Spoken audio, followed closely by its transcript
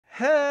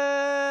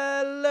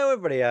Hello,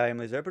 everybody. I'm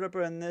Lizard,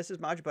 and this is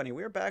Maj Bunny.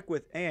 We are back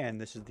with Anne.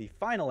 This is the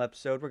final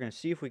episode. We're going to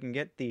see if we can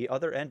get the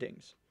other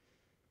endings.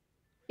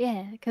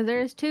 Yeah, because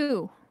there's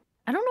two.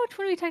 I don't know which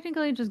one we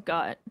technically just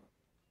got.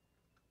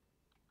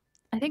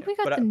 I think Yeah,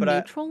 we got the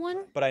neutral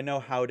one. but I know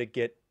how to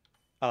get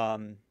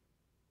um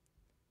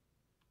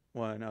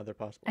one other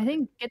possible I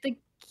ending.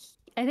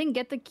 think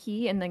get the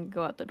key and then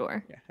go out the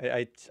door. Yeah,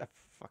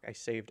 I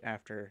saved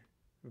after,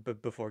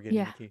 before getting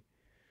Yeah, the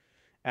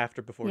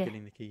key. Before yeah,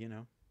 getting the key, you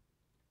know.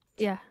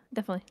 yeah,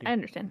 definitely. Yep, I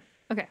understand.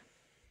 Okay,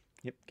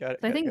 got it,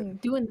 so I got it, got it.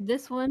 think doing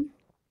this one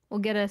will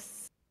get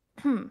us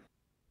to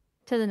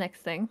the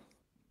next thing,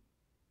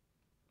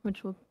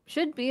 which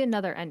should be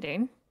another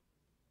ending,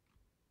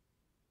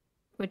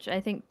 which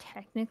I think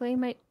technically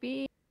might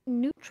be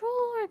neutral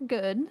or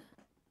good.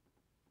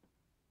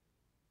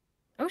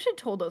 I wish it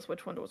told us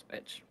which one was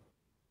which.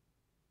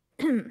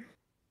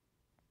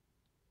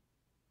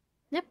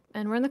 Yep,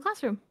 and we're in the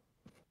classroom.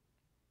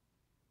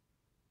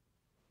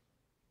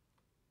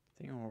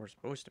 I think where we're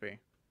supposed to be.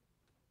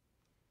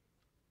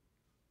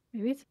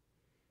 Maybe it's,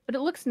 but it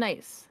looks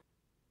nice.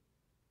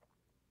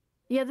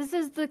 Yeah, this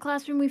is the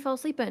classroom we fell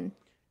asleep in.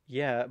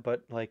 Yeah,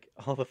 but like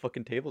all the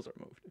fucking tables are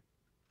moved.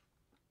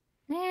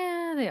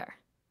 Yeah, they are.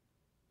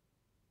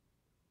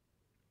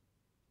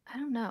 I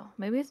don't know.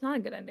 Maybe it's not a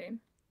good ending.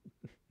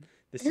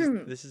 This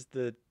is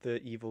the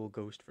evil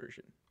ghost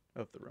version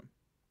of the room.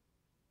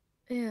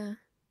 Yeah,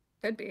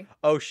 could be.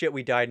 Oh shit,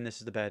 we died and this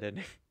is the bad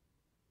ending.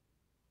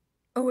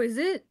 Oh, is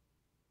it?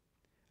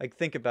 Like,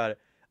 think about it.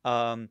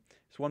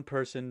 It's one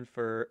person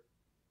for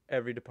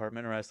every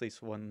department, or at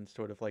least one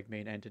sort of like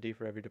main entity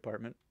for every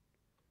department.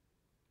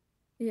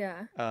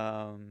 Yeah.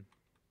 Um,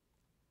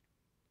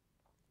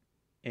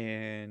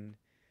 and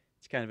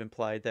it's kind of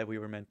implied that we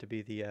were meant to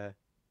be the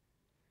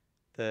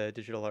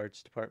digital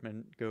arts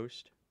department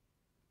ghost.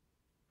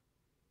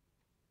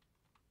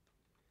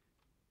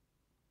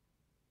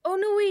 Oh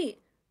no,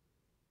 wait.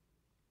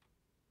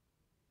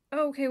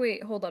 Oh, okay,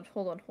 wait. Hold on.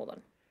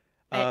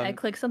 I Um,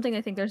 clicked something.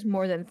 I think there's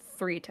more than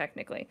three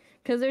technically,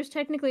 because there's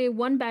technically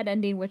one bad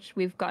ending which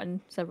we've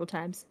gotten several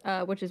times.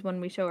 Which is when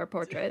we show our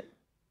portrait.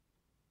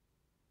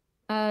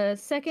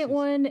 Second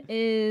one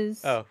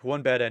is oh,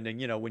 one bad ending.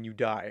 You know, when you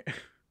die.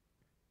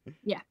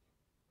 yeah.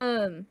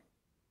 Um.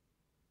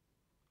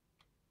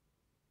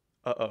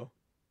 Uh oh.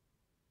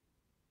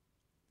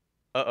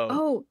 Uh oh.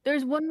 Oh,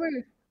 there's one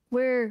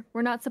where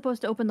we're not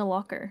supposed to open the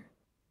locker.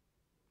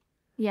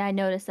 Yeah, I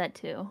noticed that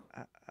too.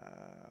 Uh, uh,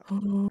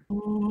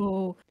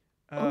 Oh,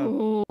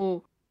 oh,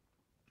 oh,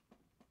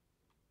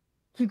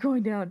 keep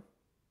going down.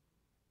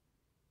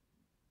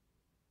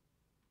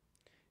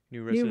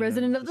 new New resident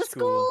resident of of the the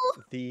school.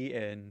 school. The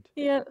end.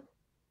 Yep,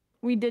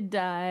 we did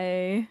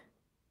die.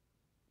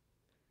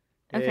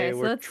 Hey, Okay, so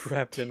we're that's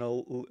trapped in a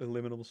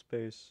liminal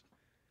space.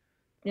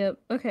 yep.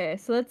 Okay,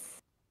 so that's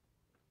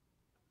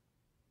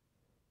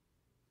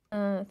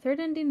third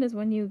ending is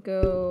when you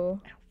go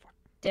Ow, fuck.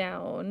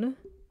 down,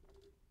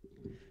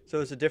 So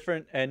it's a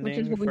different which is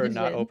ending what we for just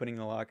not did. opening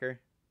the locker.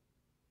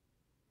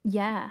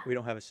 Yeah. We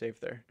don't have a save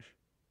there.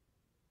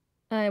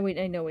 I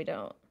know we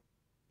don't.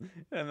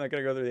 I'm not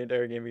gonna go through the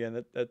entire game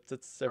again.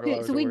 That's several Okay,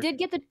 hours so of we work. did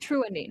get the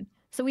true ending.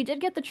 So we did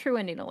get the true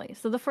ending at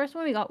least. So the first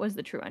one we got was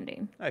the true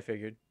ending. I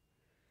figured.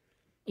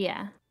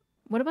 Yeah.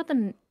 What about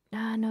the?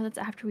 No, that's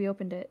after we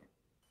opened it.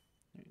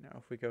 Now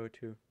if we go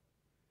to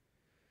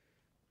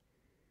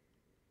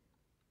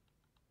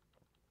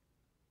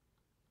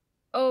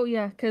Oh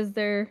yeah, because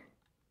they're.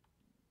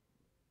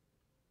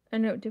 I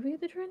know. Did we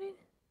get the true ending?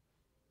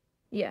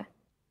 Yeah.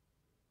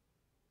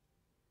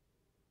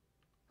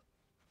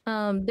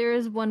 There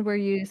is one where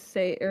you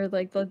say, or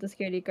like let the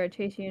security guard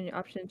chase you, and your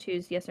option to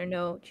choose yes or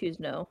no. Choose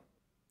no.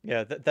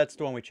 yeah, that's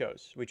the one we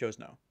chose. We chose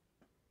no.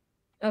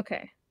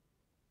 Okay.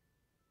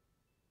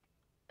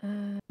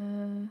 Uh,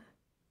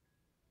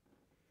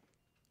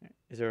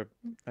 Is there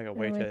like a run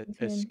way away to from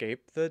security.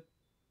 escape the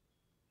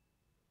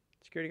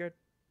security guard?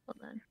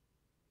 Hold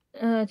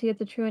on. To get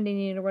the true ending,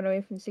 you need to run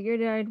away from the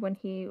security guard when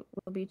he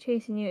will be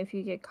chasing you. If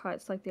you get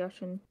caught, select the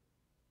option.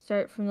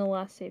 Start from the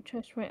last saved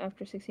touchpoint.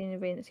 After succeeding in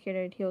evading the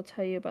security guard, he will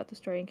tell you about the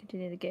story and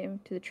continue the game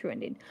to the true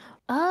ending.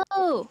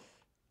 Oh!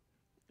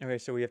 Okay,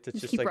 so we have to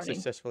Just just keep like running.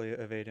 successfully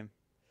evade him.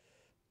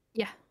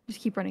 Yeah, just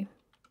keep running.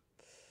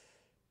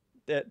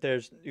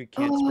 There's you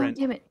can't Oh, sprint.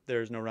 damn it.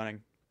 There's no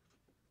running.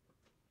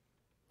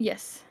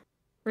 Yes.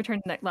 Return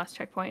to that last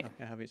checkpoint. Oh,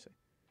 yeah, obviously.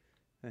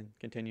 Then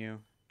continue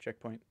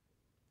checkpoint.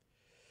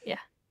 Yeah.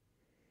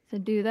 So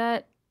do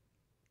that.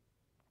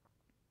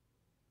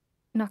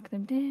 Knock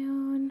them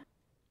down.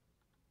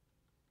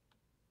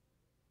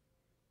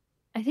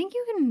 I think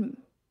you can.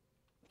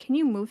 Can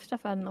you move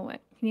stuff out of the way?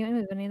 Can you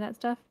move any of that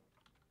stuff?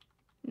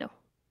 No.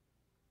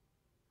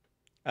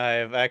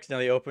 I've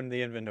accidentally opened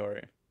the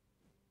inventory.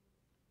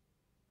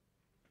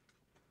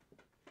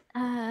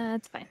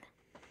 It's fine.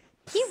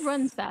 He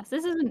runs fast.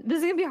 This isn't. This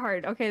is gonna be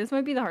hard. Okay, this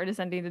might be the hardest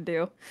ending to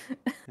do.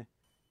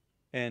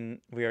 And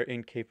we are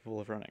incapable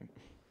of running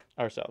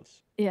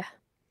ourselves. Yeah.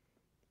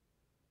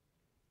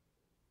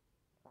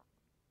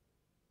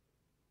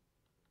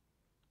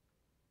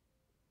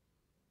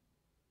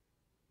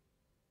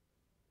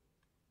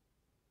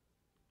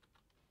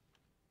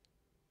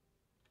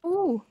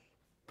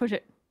 Push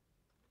it.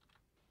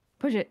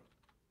 Push it.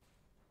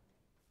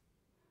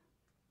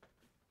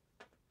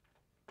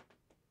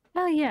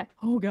 Hell yeah.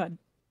 Oh god.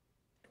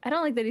 I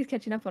don't like that he's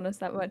catching up on us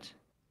that much.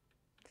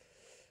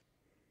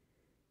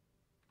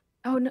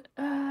 Oh no.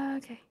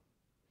 Okay.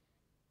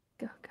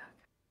 Go, go, go.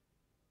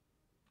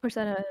 Push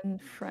that out in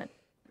front.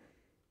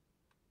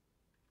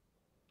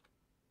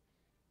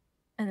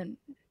 And then.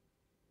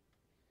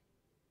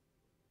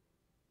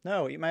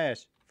 No, eat my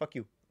ass. Fuck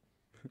you.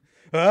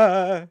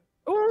 Ah!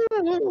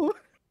 Oh!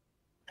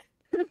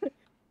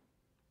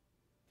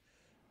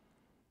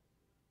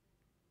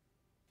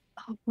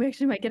 Oh, we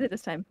actually might get it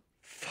this time.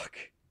 Fuck.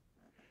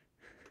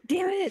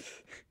 Damn it!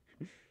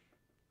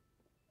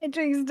 I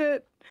jinxed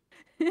it.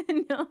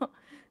 No.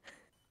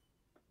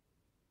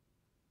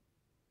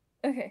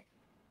 Okay.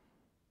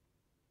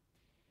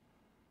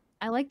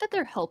 I like that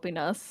they're helping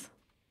us.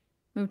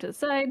 Move to the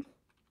side.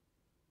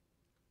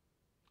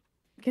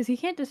 Because he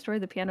can't destroy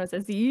the pianos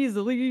as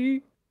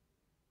easily.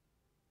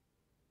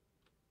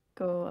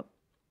 Go up.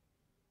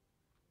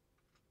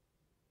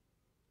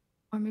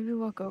 Or maybe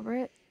walk over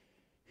it.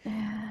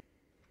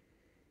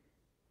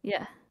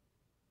 Yeah.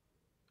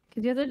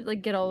 Because you have to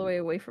like get all the way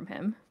away from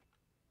him.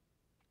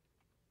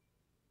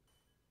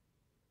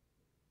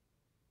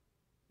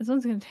 This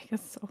one's gonna take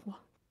us so long.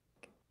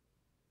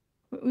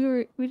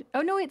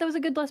 Oh no, wait, that was a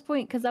good last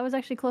point because that was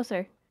actually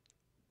closer.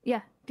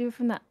 Yeah, do it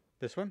from that.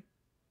 This one?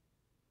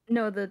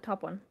 No, the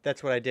top one.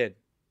 That's what I did.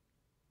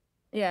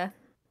 Yeah.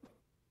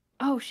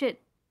 Oh shit.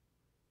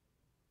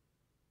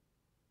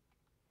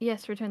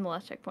 Yes, return the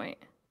last checkpoint.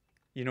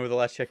 You know where the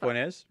last checkpoint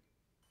is?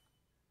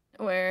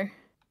 Where?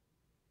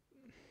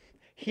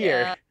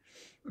 Here.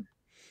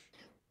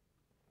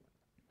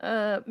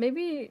 Yeah.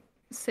 Maybe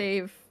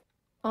save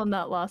on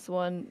that last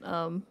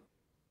one.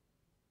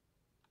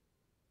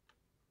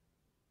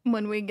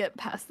 When we get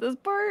past this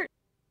part.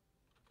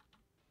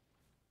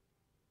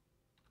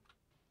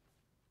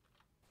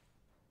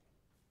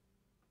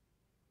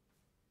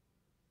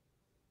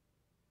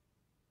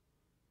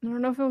 I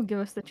don't know if it will give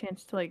us the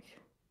chance to like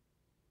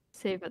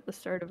save at the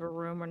start of a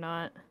room or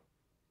not.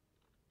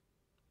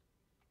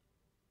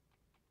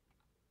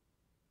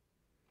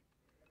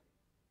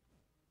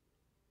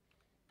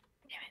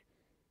 Damn it.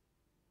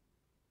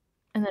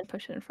 And then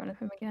push it in front of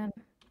him again.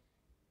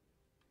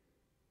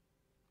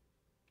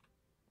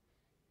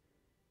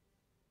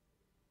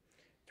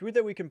 It's weird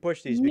that we can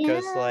push these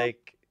because,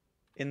 like,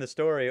 in the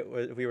story,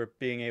 we were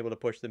being able to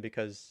push them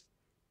because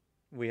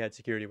we had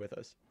security with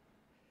us.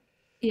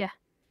 Yeah.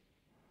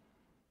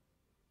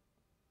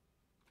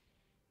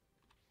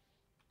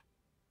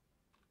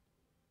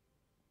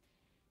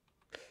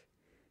 I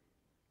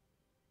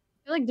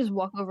feel like just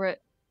walk over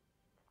it.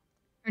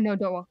 Or no,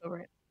 don't walk over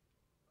it.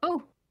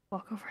 Oh,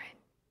 walk over it.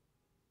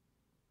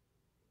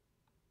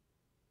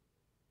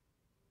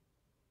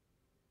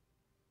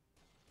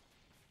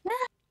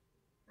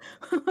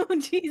 Oh,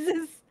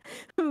 Jesus.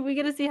 We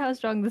gotta see how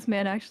strong this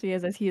man actually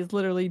is as he is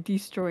literally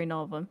destroying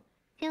all of them.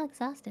 I feel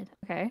exhausted.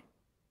 Okay.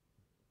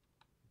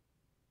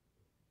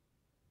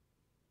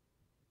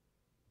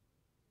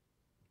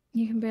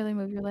 You can barely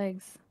move your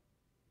legs.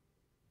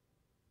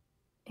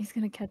 He's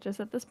gonna catch us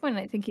at this point,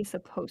 and I think he's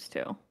supposed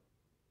to.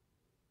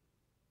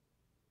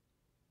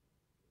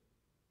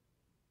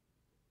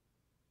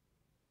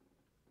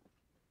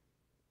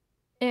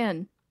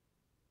 Anne,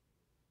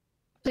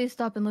 please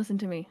stop and listen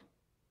to me.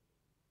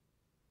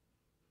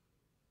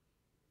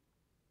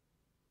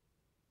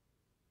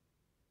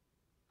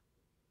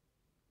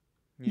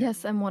 Yeah.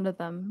 Yes, I'm one of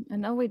them.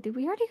 And oh wait, did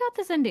we already got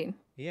this ending?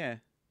 Yeah.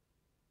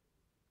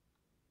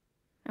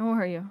 I won't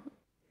hurt you.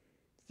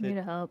 Is Need it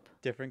to help.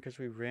 different because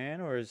we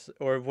ran, or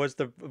was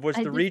the I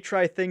think-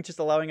 retry thing just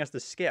allowing us to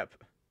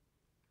skip?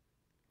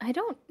 I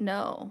don't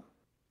know.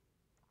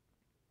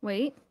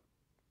 Wait.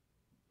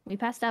 We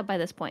passed out by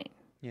this point.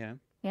 Yeah.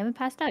 We haven't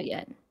passed out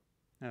yet.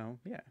 Oh,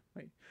 yeah.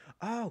 Wait.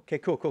 Oh, okay.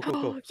 Cool. Cool. Cool.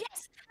 Cool. Oh,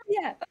 yes!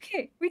 Yeah,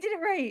 okay. We did it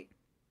right.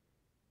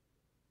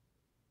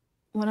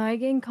 When I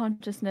gained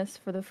consciousness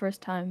for the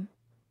first time,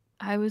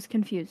 I was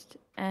confused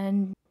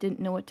and didn't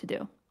know what to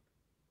do.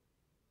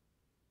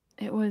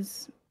 It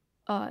was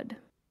odd.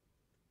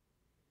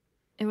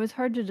 It was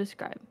hard to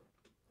describe.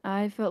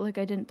 I felt like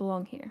I didn't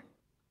belong here.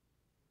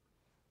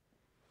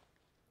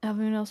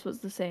 Everyone else was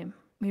the same.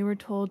 We were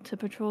told to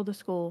patrol the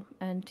school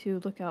and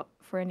to look out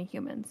for any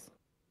humans.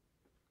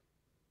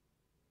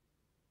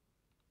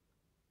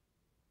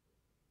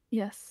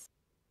 Yes.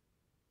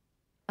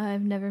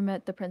 I've never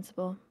met the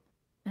principal,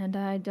 and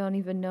I don't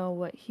even know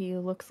what he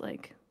looks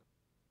like.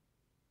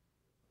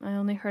 I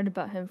only heard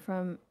about him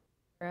from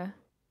Sarah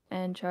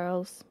and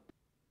Charles.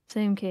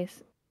 Same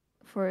case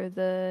for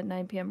the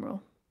 9 p.m.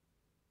 rule.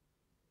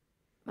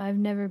 I've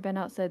never been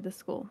outside the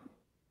school.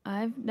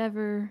 I've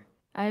been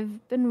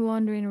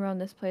wandering around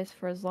this place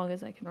for as long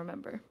as I can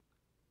remember.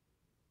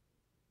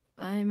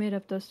 I made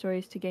up those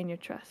stories to gain your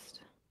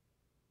trust.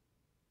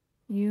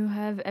 You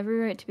have every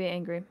right to be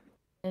angry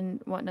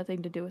and want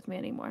nothing to do with me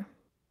anymore.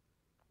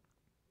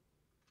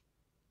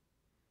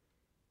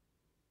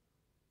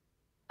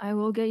 I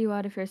will get you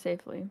out of here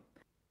safely.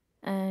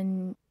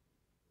 And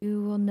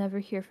You will never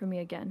hear from me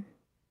again.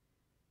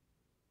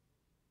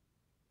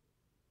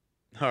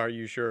 Are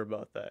you sure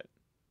about that?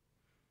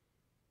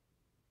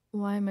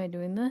 Why am I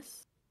doing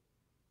this?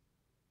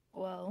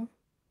 Well...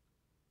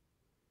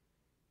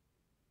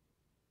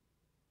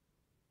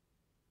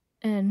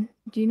 And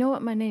do you know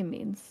what my name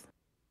means?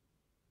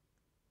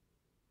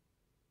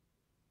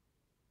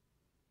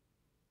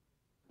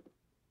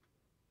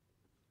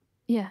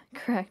 Yeah,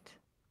 correct.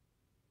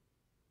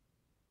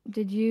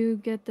 Did you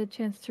get the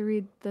chance to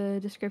read the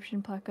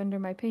description plaque under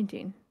my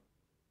painting?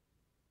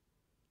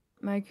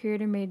 My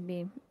creator made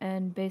me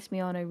and based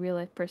me on a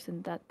real-life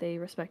person that they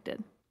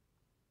respected.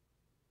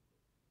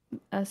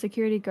 A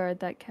security guard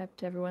that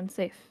kept everyone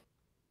safe.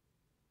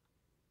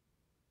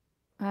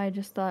 I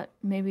just thought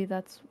maybe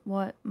that's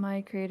what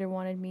my creator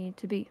wanted me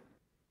to be.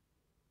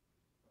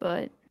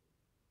 But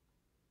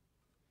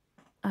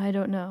I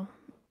don't know.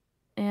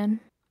 Anne?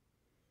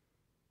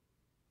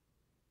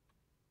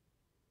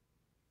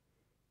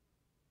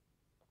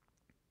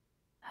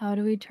 How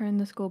do we turn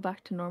the school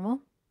back to normal?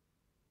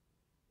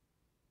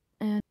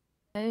 And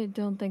I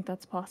don't think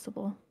that's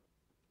possible.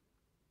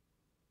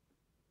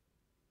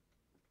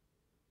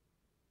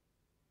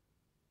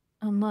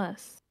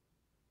 Unless...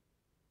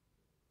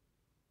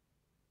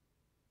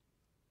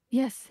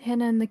 Yes,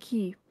 Hannah and the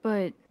key,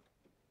 but...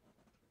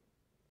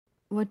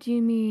 What do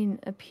you mean,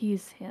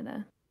 appease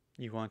Hannah?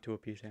 You want to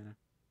appease Hannah?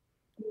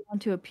 You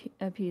want to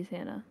appease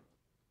Hannah.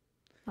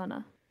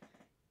 Hannah.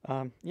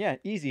 Yeah,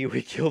 easy.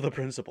 We kill the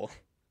principal.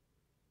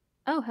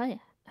 Oh, hell yeah.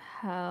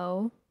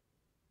 How?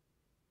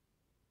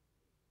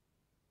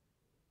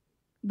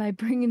 By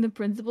bringing the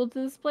principal to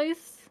this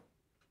place?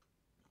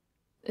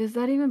 Is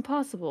that even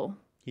possible?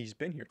 He's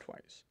been here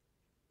twice.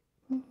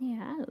 He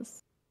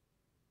has.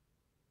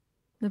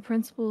 The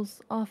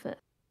principal's office.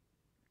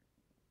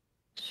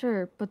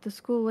 Sure, but the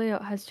school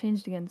layout has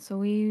changed again, so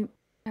we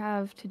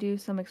have to do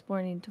some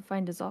exploring to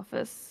find his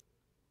office.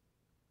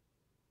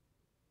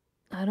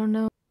 I don't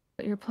know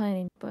what you're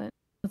planning, but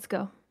let's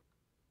go.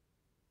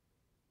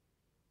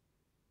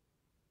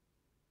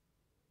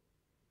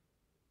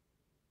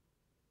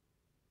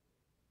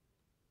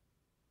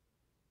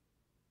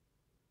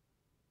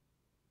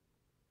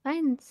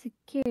 Find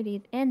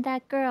security and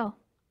that girl.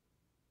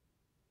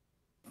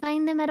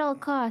 Find them at all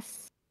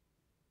costs.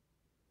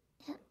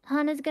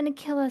 Hannah's gonna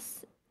kill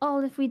us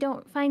all if we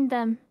don't find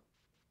them.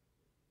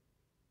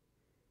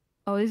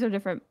 Oh, these are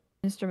different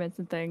instruments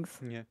and things.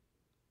 Yeah.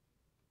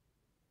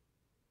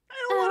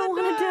 I don't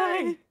want to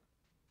die.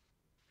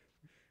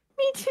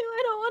 Me too,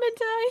 I don't want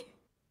to die.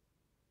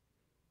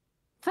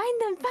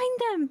 Find them, find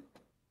them.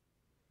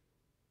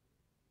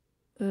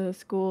 The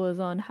school is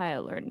on high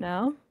alert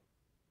now.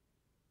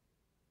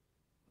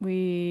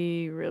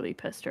 We really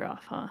pissed her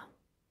off, huh?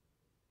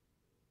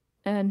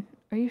 And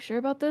are you sure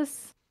about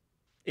this?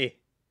 Eh.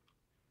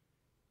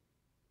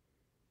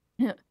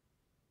 Yeah.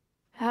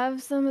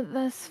 Have some of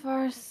this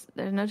farce.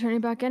 There's no turning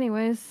back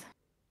anyways.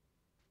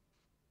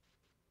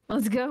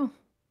 Let's go.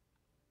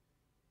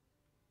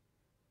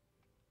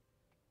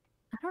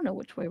 I don't know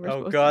which way we're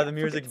supposed to go. Oh god, the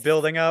music's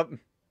building up.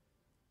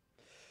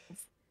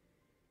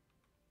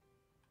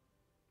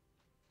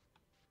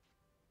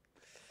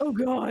 Oh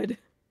god.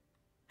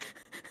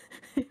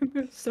 It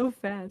moves so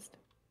fast.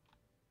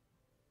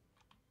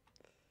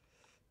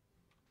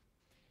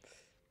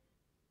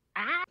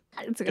 Ah!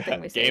 It's a good thing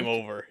we saved. Game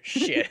over.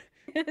 Shit.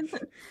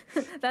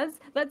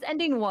 That's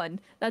ending one.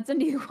 That's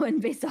ending one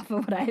based off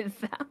of what I have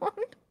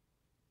found.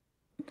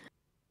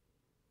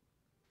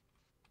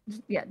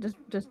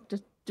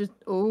 Just.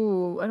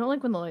 Oh, I don't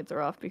like when the lights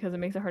are off because it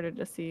makes it harder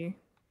to see,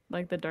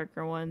 like the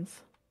darker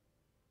ones.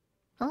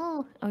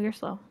 Oh, you're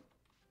slow.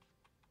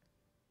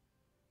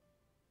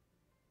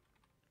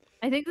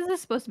 I think this is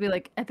supposed to be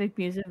like epic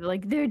music.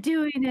 Like they're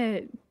doing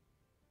it.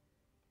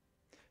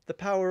 The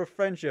power of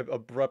friendship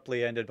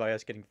abruptly ended by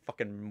us getting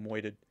fucking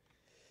moited.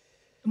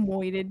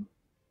 Moited.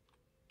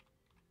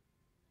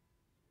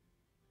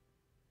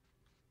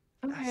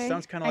 Okay.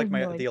 Sounds kind of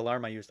like the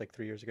alarm I used like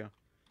 3 years ago.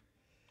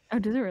 Oh,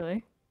 does it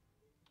really?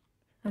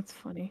 That's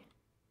funny.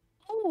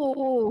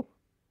 Oh,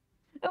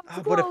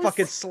 but it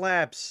fucking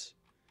slaps.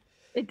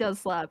 It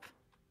does slap.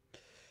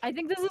 I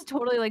think this is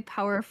totally like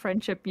power of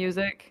friendship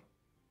music.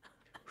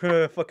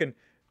 Fucking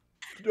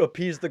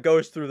appease the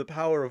ghost through the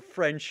power of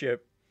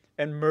friendship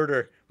and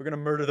murder. We're gonna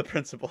murder the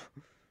principal.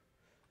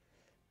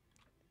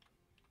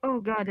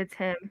 Oh god, it's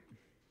him.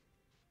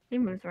 He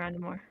moves around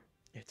more.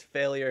 It's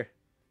failure.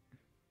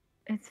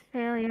 It's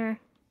failure.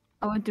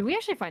 Oh, did we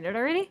actually find it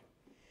already?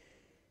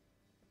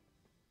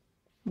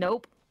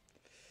 Nope.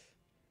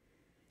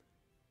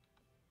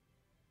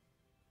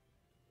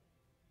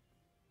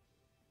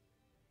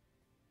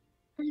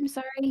 I'm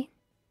sorry.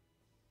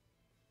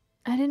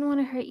 I didn't want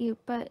to hurt you,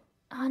 but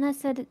Hannah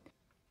said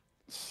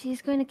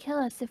she's going to kill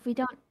us if we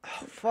don't.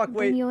 Oh, fuck,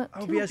 wait.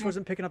 OBS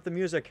wasn't picking up the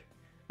music.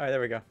 Alright,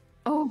 there we go.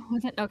 Oh,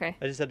 was it? Okay.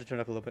 I just had to turn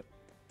up a little bit.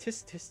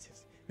 Tis, tis,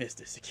 tis.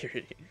 Mr.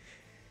 Security.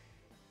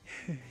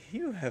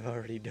 You have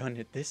already done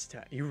it this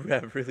time. You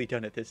have really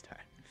done it this time.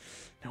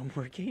 No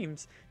more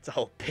games. It's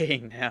all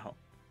paying now.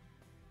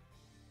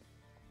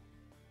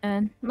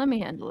 And let me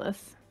handle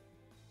this.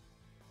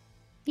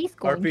 He's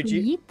going to RPG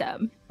eat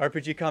them.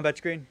 RPG combat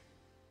screen.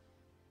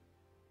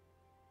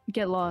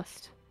 Get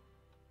lost.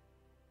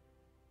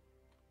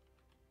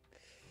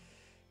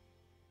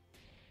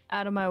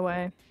 Out of my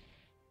way.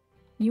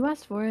 You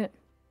asked for it.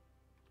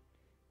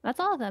 That's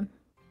all of them.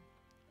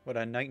 What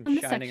a knight in In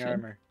this shining section.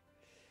 armor.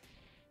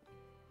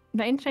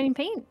 Knight in shining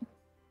paint.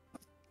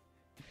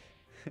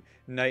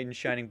 Knight in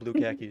shining blue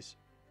khakis.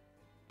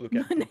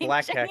 Knight in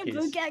Black shining khakis.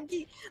 Blue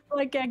khaki.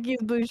 Black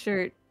khakis, blue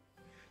shirt.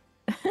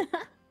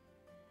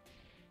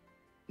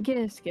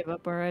 Just give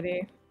up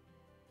already.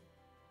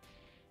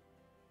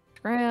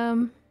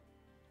 Scram.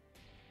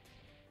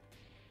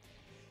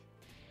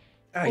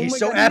 Oh, Oh he's my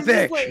so God, he's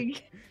epic! just,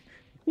 like,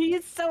 he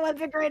is so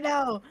epic right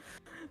now.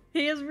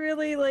 He is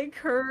really like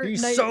her.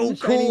 He's knight so in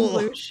shining cool.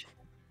 blue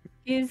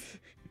He's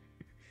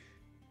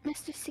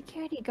Mr.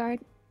 Security Guard.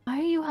 Why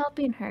are you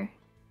helping her?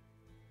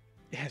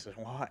 Yes, and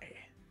why?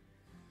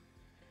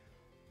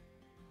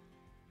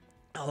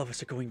 All of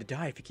us are going to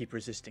die if you keep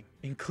resisting,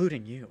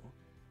 including you.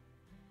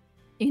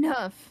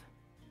 Enough.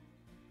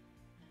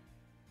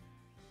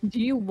 Do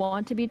you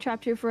want to be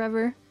trapped here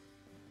forever?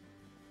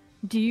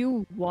 Do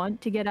you want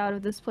to get out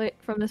of this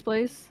from this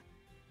place?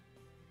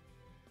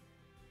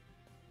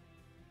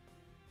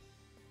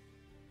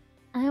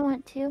 I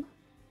want to,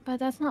 but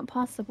that's not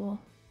possible.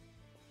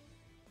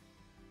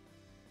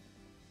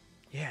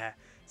 Yeah,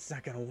 it's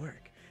not gonna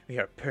work. We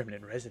are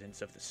permanent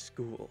residents of the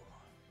school.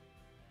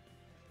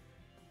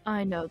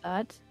 I know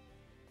that.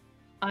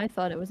 I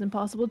thought it was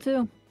impossible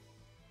too.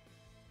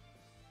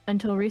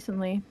 Until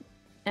recently,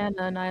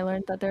 Anna and I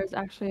learned that there's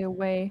actually a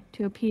way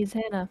to appease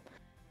Hannah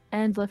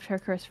and lift her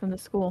curse from the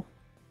school.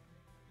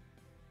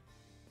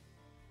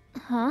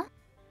 Huh?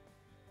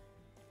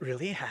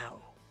 Really? How?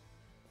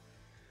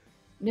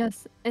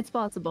 Yes, it's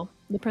possible.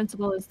 The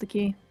principal is the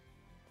key.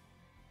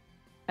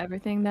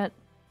 Everything that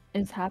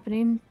is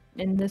happening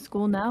in this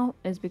school now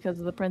is because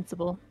of the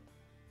principal.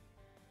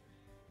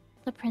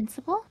 The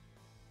principal?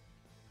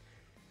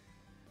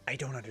 I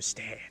don't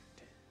understand.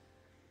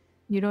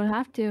 You don't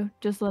have to.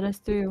 Just let us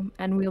through,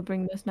 and we'll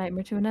bring this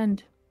nightmare to an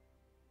end.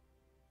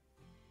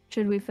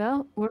 Should we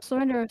fail, we'll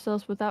surrender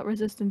ourselves without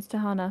resistance to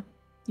Hana.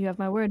 You have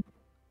my word.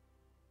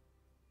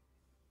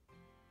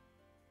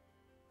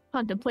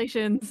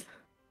 Contemplations.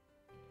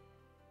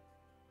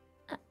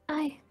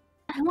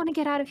 I want to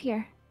get out of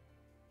here.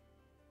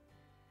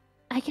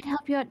 I can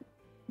help you out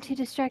to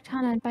distract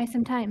Hana and buy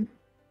some time.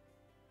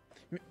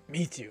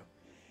 Me too.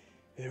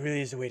 There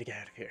really is a way to get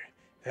out of here.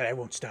 That I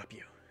won't stop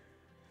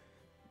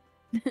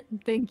you.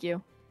 Thank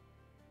you.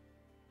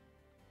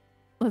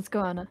 Let's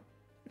go, Anna.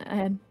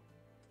 I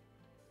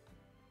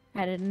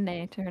added an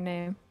A to her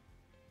name.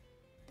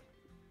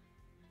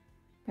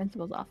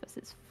 Principal's office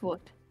is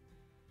fucked.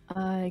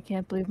 I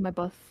can't believe my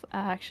buff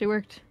actually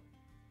worked.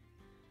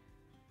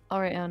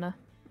 Alright, Anna.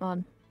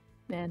 On.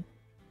 Man.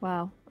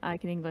 Wow, I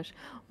can English.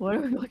 What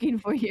are we looking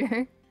for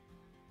here?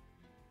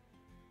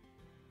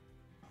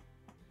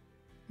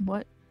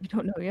 What? You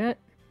don't know yet?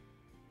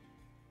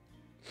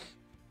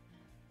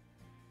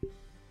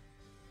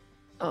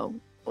 Oh,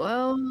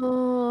 well,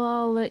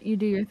 I'll let you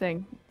do your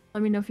thing.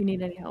 Let me know if you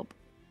need any help.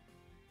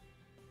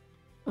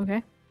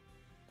 Okay.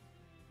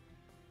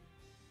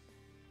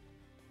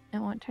 I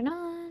won't turn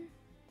on.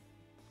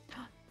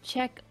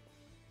 Check.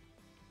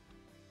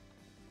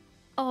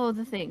 Oh,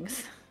 the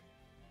things.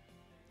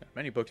 There are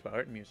many books about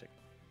art and music.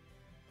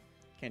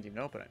 Can't even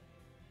open it.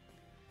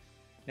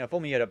 Now, if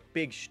only you had a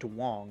big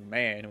strong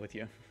man with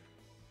you.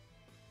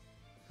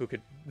 Who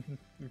could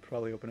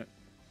probably open it.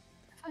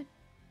 Fine.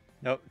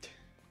 Nope.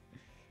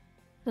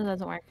 That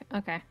doesn't work.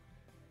 Okay.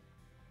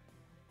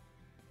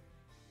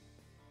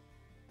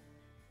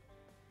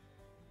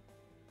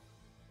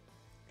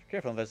 After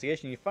careful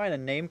investigation, you find a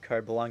name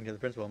card belonging to the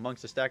principal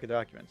amongst a stack of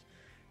documents.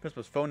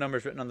 Principal's phone number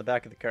is written on the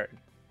back of the card.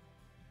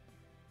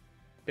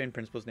 Obtain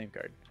principal's name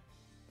card.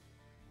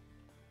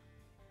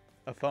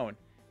 A phone.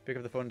 Pick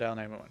up the phone and dial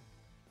 911.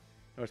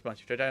 No response.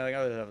 You try dialing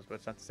other numbers, but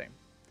it's not the same.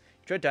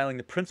 You try dialing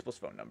the principal's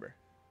phone number.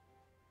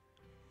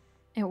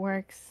 It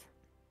works.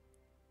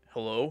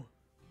 Hello?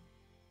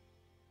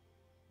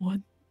 What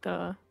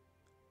the?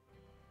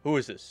 Who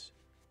is this?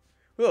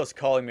 Who else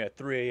calling me at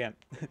 3 a.m.?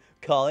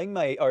 Calling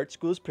my art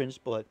school's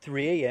principal at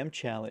 3 a.m.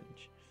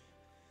 challenge.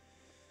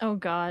 Oh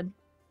God.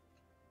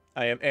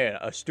 I am Anna,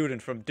 a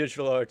student from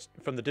digital arts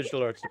from the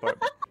digital arts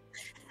department.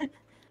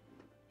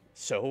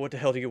 So, what the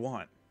hell do you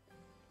want?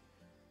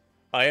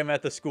 I am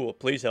at the school.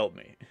 Please help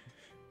me.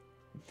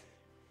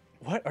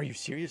 What? Are you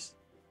serious?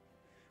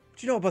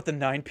 Do you know about the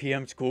 9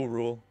 p.m. school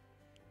rule?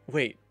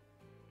 Wait.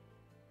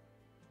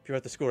 If you're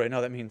at the school right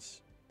now, that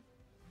means...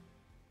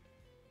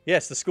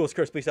 Yes, the school's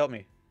cursed. Please help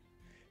me.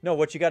 No,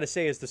 what you gotta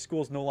say is the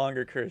school's no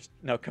longer cursed.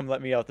 Now come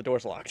let me out. The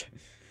door's locked.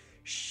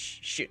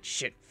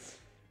 Shit.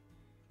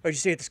 Why'd you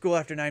stay at the school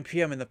after 9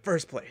 p.m. in the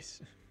first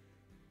place?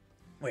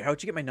 Wait,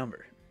 how'd you get my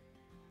number?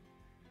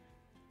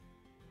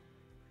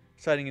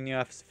 Signing in the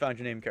office, found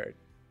your name card.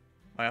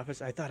 My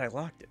office? I thought I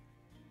locked it.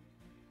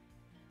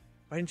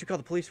 Why didn't you call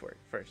the police for it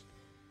first?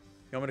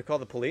 You want me to call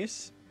the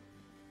police?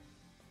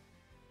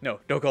 No,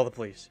 don't call the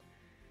police.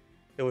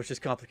 It will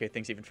just complicate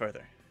things even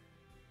further.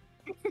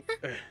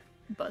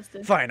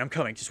 Busted. Fine, I'm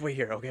coming. Just wait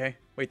here, okay?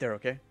 Wait there,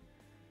 okay?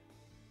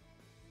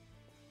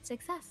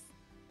 Success.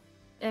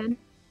 And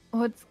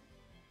what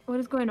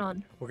is going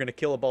on? We're gonna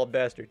kill a bald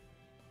bastard.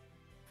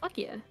 Fuck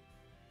yeah.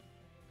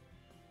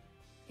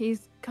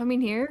 He's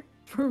coming here?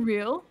 For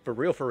real? For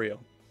real, for real.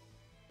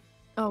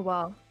 Oh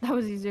wow, that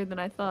was easier than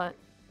I thought.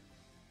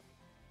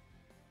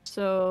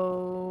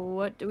 So,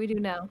 what do we do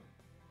now?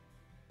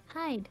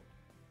 Hide.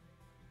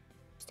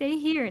 Stay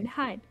here and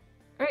hide.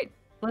 Alright,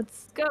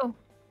 let's go.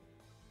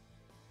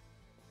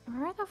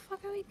 Where the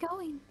fuck are we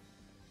going?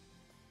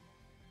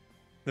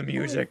 The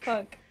music. Holy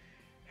fuck.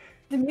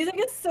 The music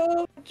is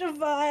so much a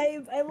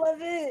vibe. I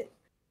love it.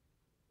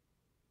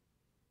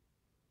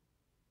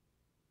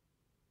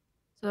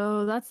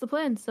 So that's the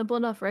plan. Simple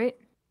enough, right?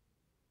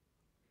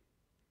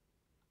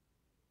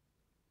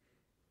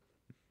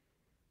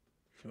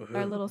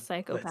 Our little Let's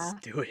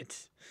psychopath. do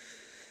it.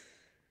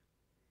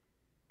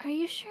 Are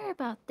you sure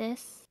about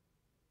this?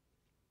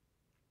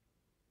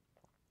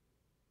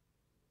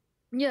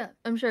 Yeah,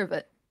 I'm sure of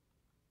it.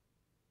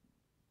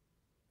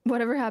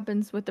 Whatever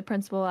happens with the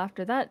principal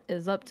after that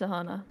is up to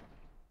Hana.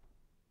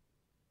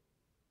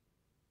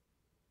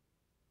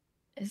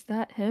 Is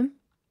that him?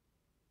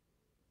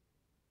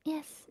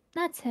 Yes,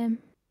 that's him.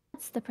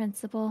 That's the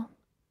principal.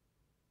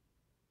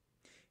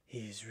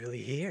 He's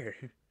really here.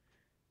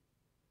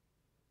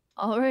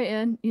 Alright,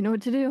 Anne, you know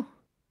what to do.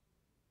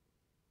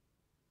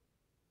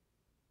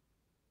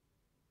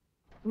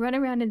 Run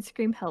around and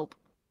scream help.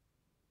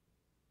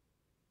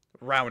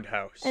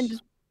 Roundhouse. And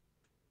just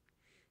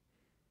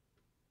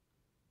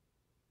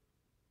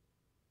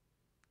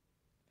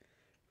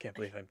Can't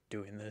believe I'm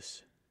doing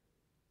this.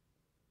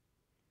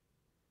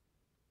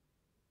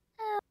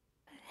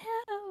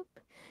 Help!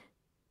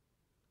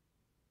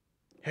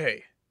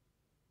 Hey.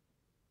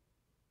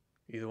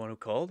 You the one who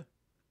called?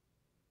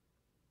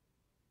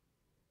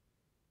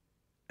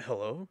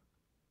 Hello?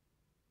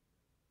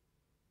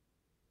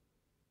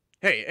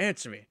 Hey,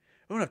 answer me.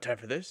 I don't have time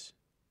for this.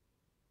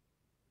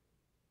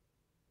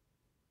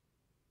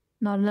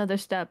 not another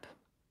step.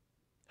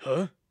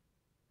 Huh?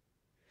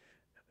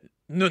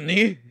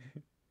 Nani?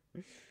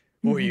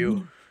 Who are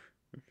you?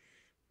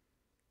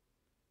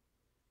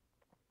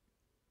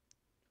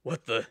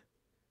 What the?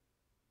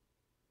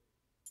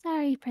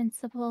 Sorry,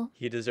 principal.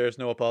 He deserves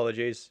no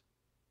apologies.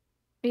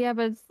 Yeah,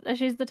 but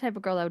she's the type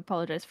of girl that would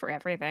apologize for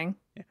everything.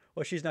 Yeah.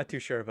 Well, she's not too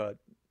sure about.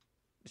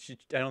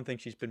 I don't think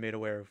she's been made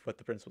aware of what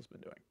the principal's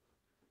been doing.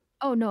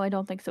 Oh no, I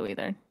don't think so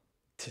either.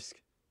 Just,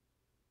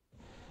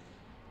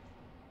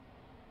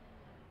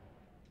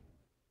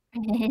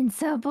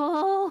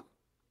 Principal?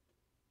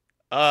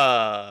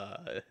 no,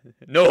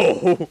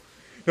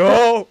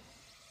 no.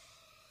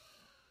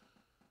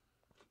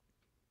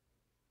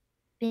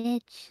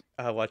 Bitch.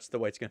 Watch the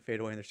white's gonna fade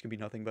away, and there's gonna be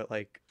nothing but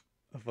like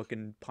a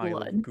fucking pile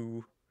Blood. of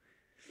goo,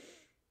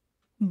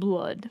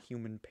 Blood.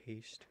 human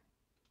paste.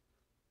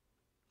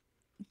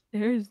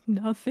 There's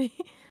nothing.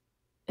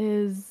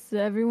 Is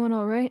everyone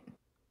alright?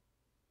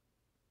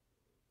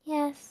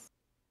 Yes.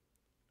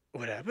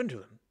 What happened to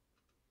them?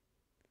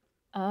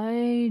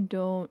 I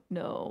don't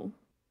know.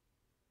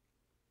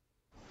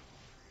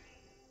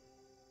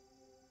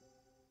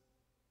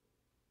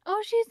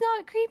 Oh, she's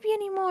not creepy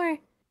anymore.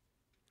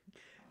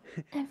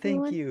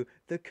 Everyone- Thank you.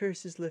 The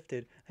curse is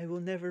lifted. I will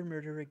never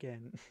murder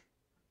again.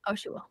 Oh,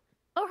 she will.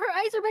 Oh, her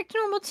eyes are back to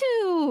normal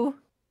too!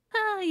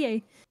 Ah,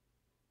 yay.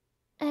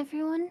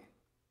 Everyone,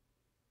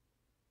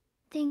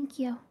 thank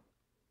you.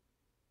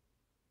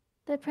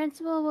 The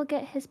principal will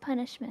get his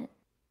punishment.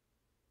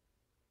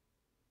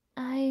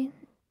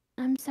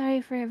 I'm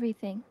sorry for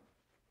everything.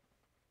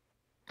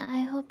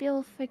 I hope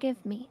you'll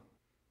forgive me.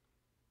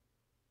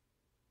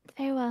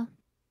 Farewell.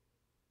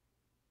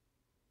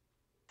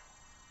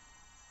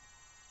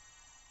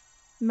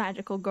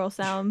 Magical girl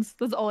sounds.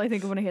 That's all I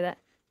think of when I hear that.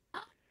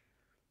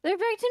 They're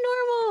back to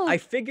normal! I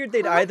figured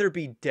they'd either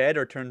be dead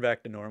or turn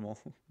back to normal.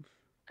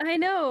 I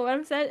know.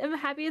 I'm sad. I'm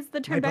happy it's the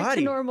turn My back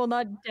body. to normal,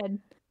 not dead.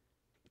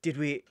 Did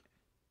we?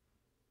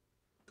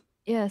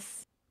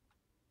 Yes.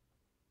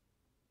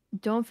 I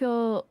don't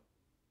feel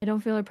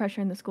a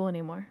pressure in the school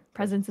anymore.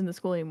 Presence in the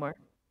school anymore.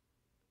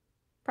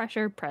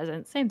 Pressure,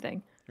 presence, same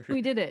thing.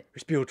 We did it.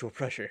 Spiritual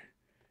pressure.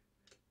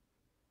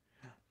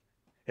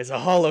 There's a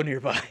hollow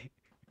nearby.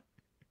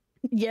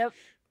 Yep.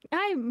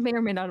 I may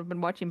or may not have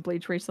been watching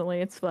Bleach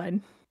recently. It's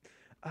fine.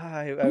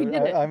 We did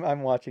it.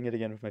 I'm watching it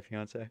again with my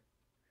fiance.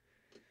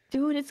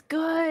 Dude, it's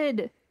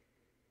good.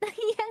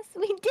 Yes,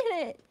 we did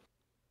it.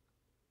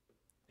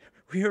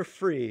 We are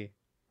free.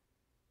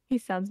 He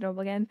sounds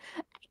normal again.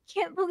 I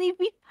can't believe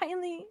we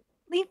finally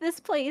leave this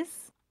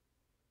place.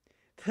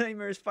 The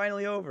nightmare is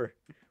finally over.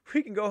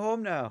 We can go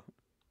home now.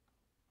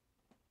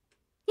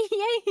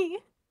 Yay!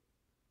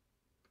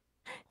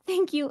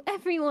 Thank you,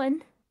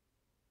 everyone.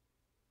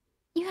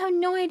 You have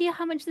no idea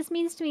how much this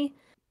means to me.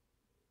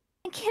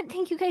 I can't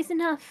thank you guys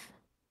enough.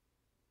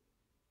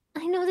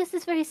 I know this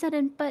is very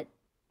sudden, but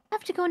I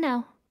have to go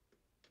now.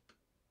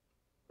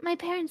 My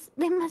parents,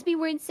 they must be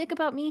worried sick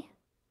about me.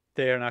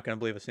 They are not going to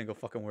believe a single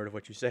fucking word of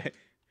what you say.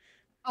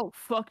 Oh,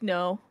 fuck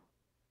no.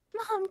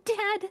 Mom,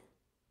 Dad!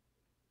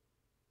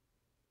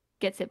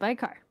 Gets hit by a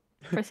car.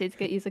 Proceeds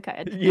to get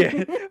Izakaya. Yeah, I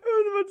was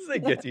about to say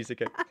gets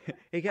isekai.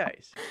 Hey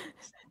guys,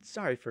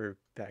 sorry for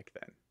back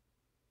then.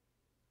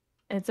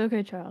 It's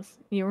okay, Charles.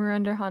 You were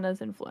under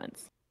Hana's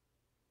influence.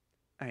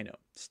 I know,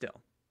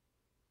 still.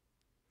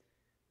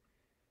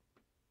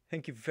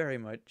 Thank you very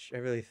much. I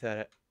really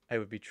thought I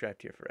would be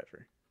trapped here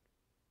forever.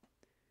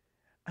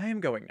 I am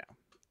going now.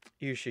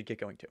 You should get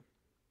going too.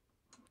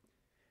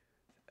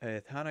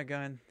 With Hana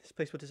gone, this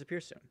place will disappear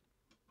soon.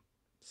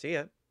 See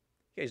ya.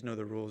 You guys know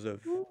the rules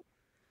of...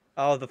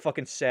 Oh, the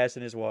fucking sass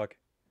in his walk.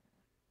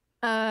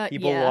 He Yeah,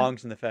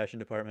 belongs in the fashion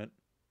department.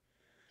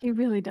 he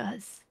really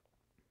does.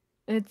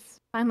 It's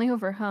finally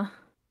over, huh?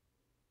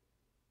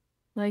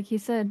 Like he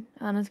said,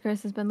 Hana's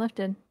curse has been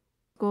lifted.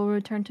 School will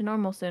return to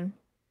normal soon.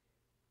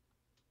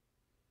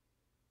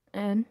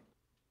 And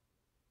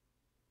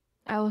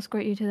I will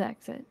escort you to the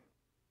exit.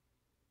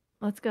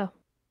 Let's go.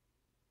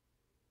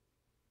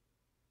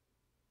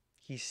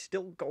 He's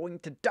still going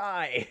to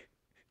die.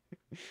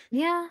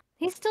 Yeah,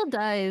 he still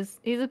dies.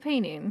 He's a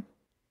painting.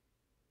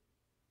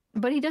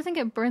 But he doesn't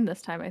get burned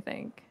this time, I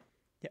think.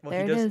 Yeah, well,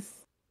 There he it does. is.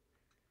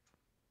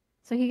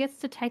 So he gets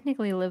to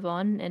technically live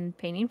on in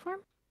painting form?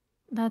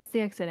 That's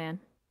the exit, Anne.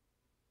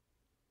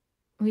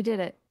 We did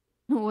it.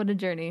 What a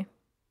journey.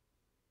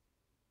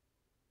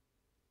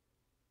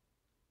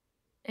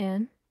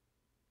 Anne?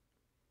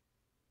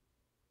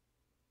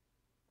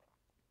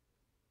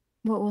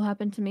 What will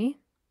happen to me?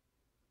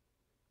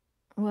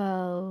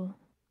 Well,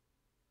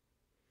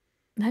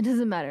 that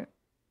doesn't matter.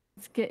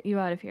 Let's get you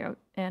out of here,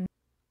 Anne.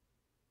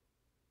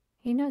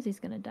 He knows he's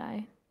gonna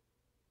die.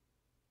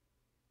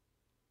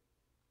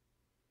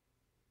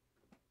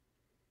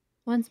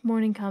 Once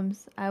morning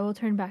comes, I will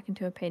turn back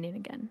into a painting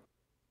again,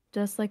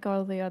 just like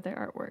all the other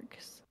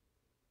artworks.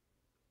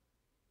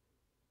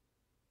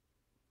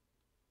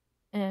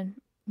 And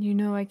you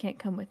know I can't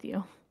come with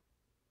you.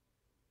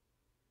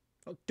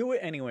 I'll do it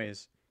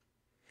anyways.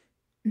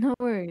 No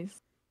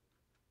worries.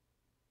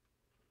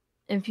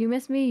 If you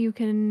miss me, you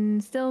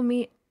can still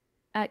meet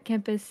at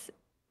Campus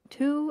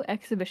 2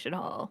 Exhibition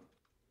Hall.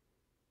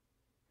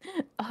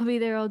 I'll be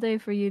there all day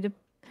for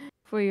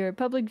your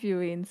public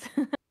viewings.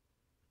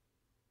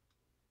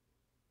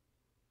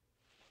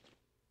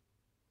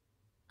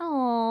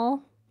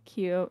 Aww,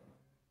 cute.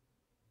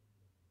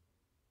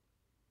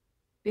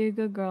 Be a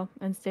good girl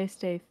and stay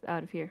safe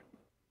out of here.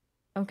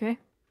 Okay?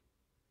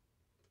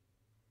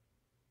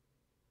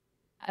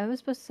 I was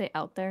supposed to say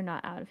out there,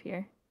 not out of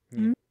here.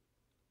 Yeah.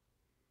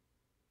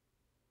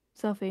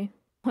 Selfie,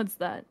 what's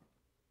that?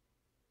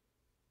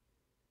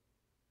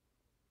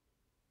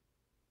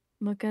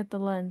 Look at the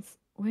lens.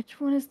 Which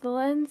one is the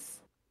lens?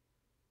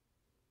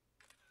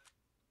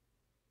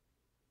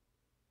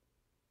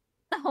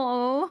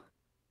 Oh.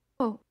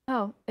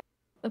 Oh,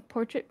 a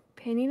portrait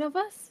painting of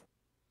us?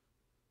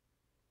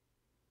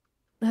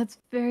 That's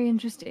very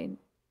interesting.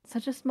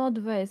 Such a small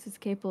device is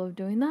capable of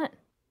doing that.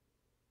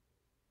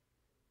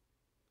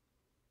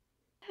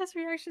 His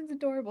reaction's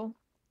adorable.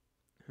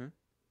 Huh?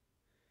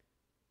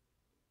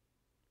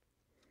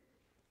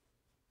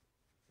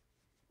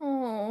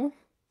 Oh.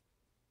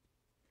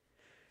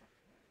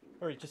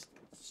 Or just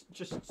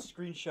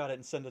screenshot it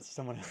and send it to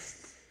someone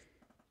else.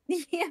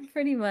 Yeah,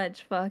 pretty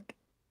much. Fuck.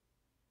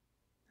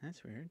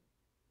 That's weird.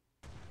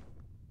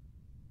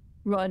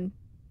 Run.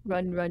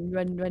 Run, run,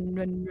 run, run,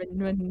 run, run,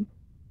 run.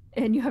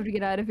 And you have to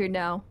get out of here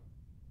now.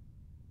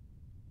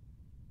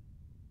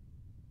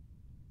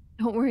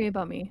 Don't worry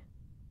about me.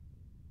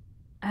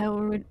 I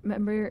will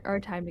remember our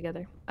time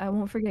together. I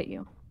won't forget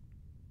you.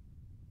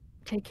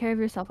 Take care of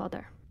yourself out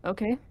there,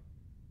 okay?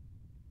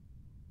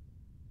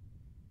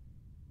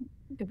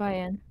 Goodbye,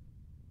 Anne.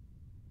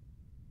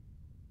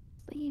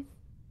 Leave.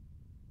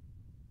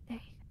 There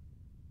you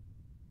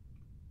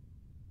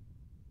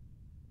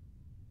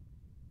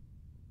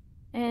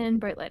And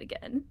bright light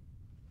again.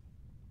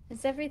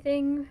 As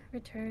everything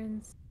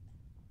returns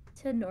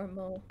to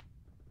normal.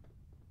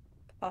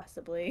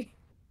 Possibly.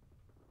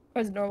 Or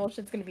as normal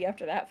shit's gonna be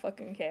after that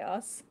fucking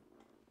chaos.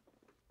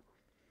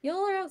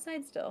 Y'all are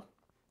outside still.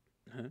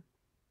 Huh?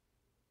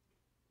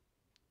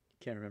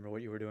 Can't remember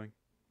what you were doing.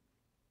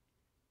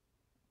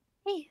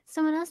 go. Hey,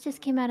 someone else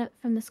just came out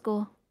from the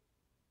school.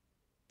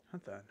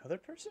 Not the other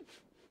person?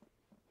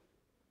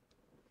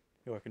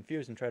 You are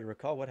confused and try to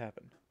recall what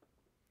happened.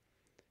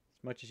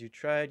 As much as you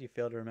tried, you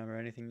failed to remember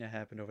anything that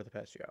happened over the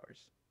past few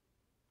hours.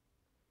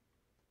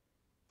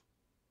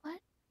 What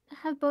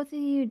have both of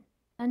you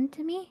done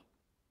to me?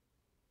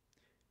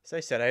 As I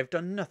said, I have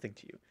done nothing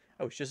to you.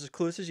 I was just as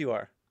clueless as you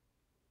are.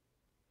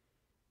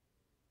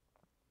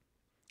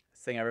 The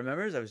thing I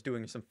remember is I was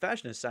doing some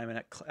fashion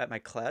assignment at my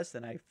class,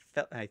 and I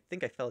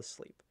think I fell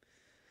asleep.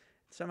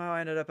 Somehow I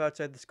ended up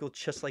outside the school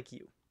just like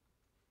you.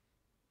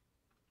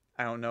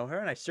 I don't know her,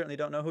 and I certainly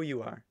don't know who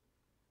you are.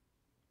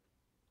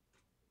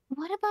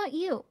 What about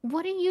you?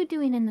 What are you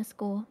doing in the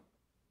school?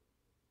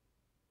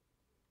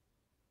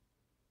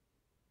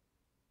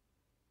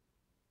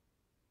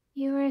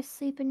 You were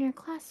asleep in your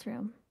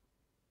classroom.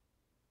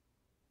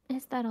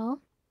 Is that all?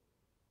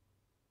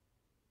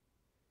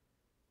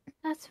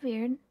 That's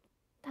weird.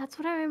 That's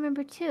what I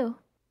remember too.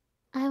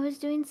 I was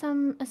doing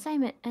some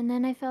assignment and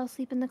then I fell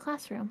asleep in the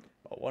classroom.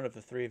 Well, one of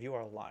the three of you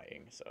are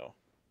lying, so.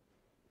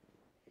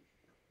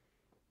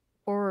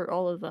 Or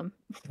all of them.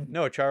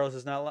 No, Charles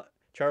is not.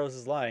 Charles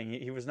is lying.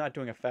 He was not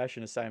doing a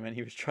fashion assignment.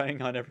 He was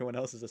trying on everyone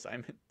else's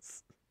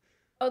assignments.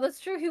 Oh, that's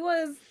true. He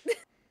was.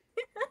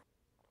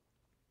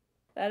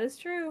 That is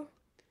true.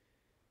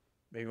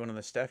 Maybe one of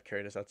the staff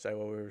carried us outside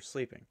while we were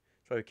sleeping.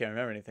 That's why we can't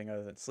remember anything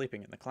other than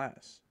sleeping in the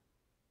class.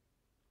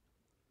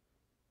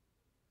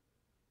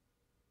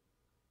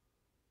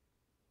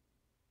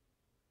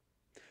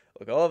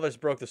 Look, all of us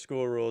broke the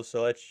school rules,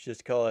 so let's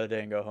just call it a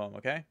day and go home,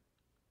 okay?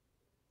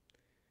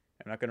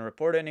 I'm not going to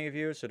report any of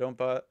you, so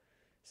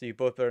so you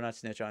both better not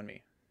snitch on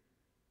me.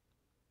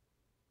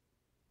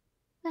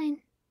 Fine.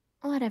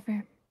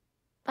 Whatever.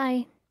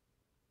 Bye.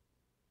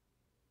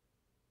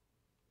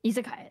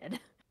 Izakaya.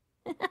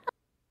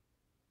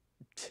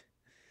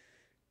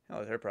 That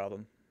was her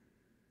problem.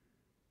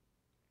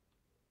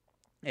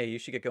 Hey, you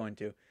should get going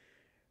too.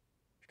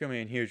 You're going to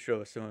be in huge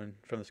trouble if someone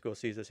from the school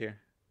sees us here.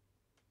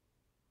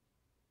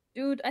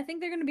 Dude, I think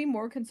they're gonna be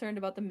more concerned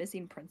about the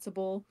missing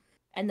principal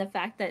and the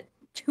fact that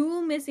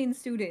 2 missing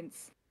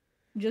students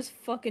just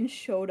fucking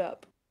showed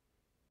up. ...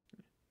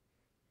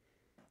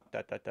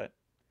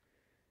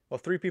 Well,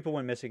 3 people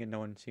went missing and no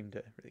one seemed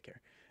to really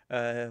care.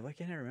 Why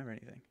can't I remember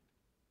anything?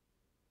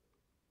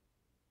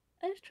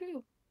 That's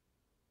true.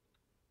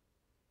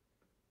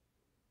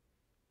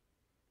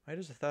 Why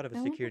does the thought of a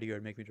I security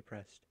guard make me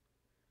depressed?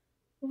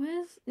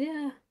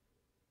 Yeah.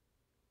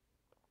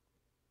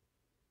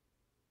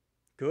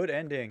 Good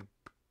ending.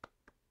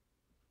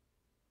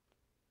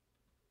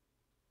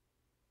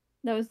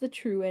 That was the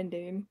true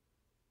ending.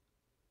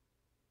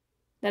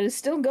 That is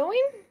still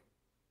going?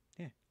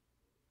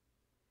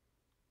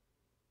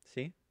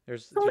 See?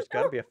 There's Oh, got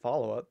to no. be a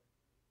follow-up.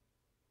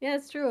 Yeah,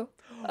 it's true.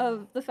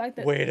 Of the fact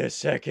that Wait a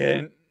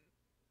second.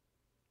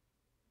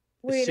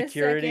 Wait a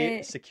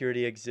second.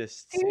 Security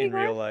exists Security in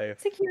real guard? life.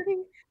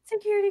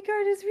 Security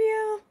guard is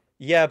real.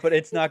 Yeah, but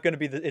it's not going to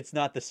be it's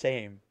not the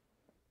same.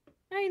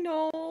 I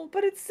know,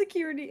 but it's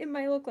security. It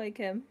might look like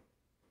him.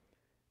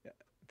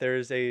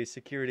 There's a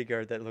security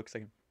guard that looks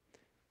like him.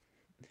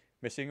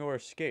 Missing or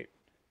escaped.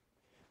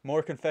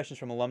 More confessions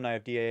from alumni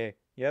of DAA.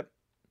 Yep.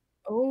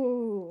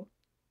 Oh,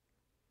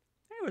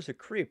 I was a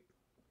creep.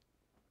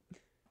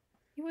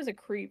 he was a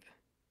creep.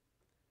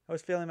 I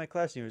was failing my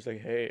class and he was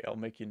like, hey, I'll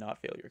make you not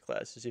fail your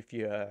classes if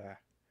you,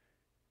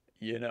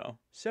 you know.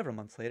 Several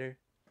months later.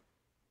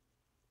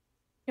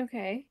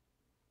 Okay.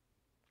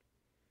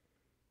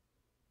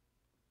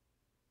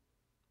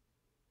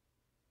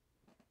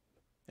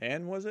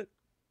 And was it?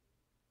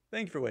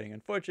 Thank you for waiting.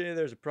 Unfortunately,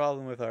 there's a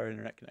problem with our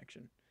internet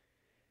connection.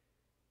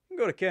 You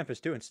can go to campus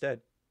too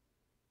instead.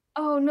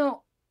 Oh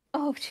no.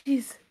 Oh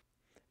jeez.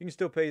 You can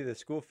still pay the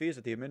school fees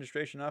at the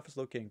administration office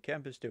located in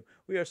campus too.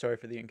 We are sorry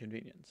for the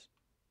inconvenience.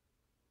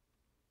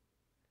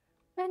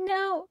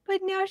 But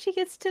now she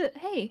gets to.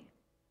 Hey,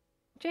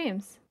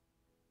 James.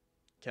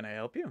 Can I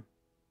help you?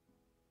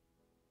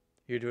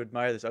 Here to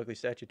admire this ugly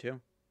statue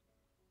too?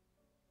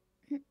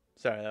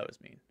 Sorry, that was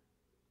mean.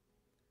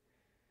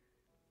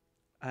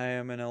 I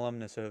am an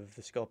alumnus of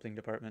the sculpting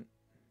department.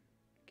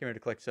 Came here to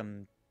collect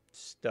some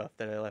stuff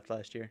that I left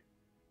last year.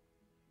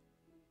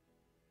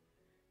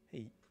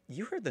 Hey,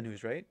 you heard the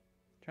news, right?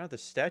 Turned out the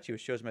statue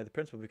was chosen by the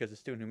principal because the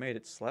student who made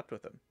it slept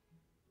with him.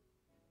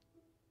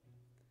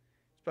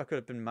 This probably could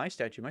have been my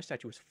statue. My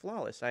statue was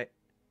flawless. I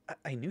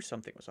knew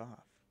something was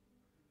off.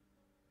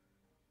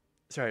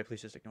 Sorry,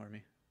 please just ignore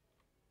me.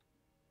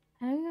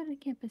 How do we go to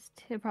campus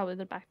too? Probably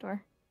the back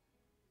door.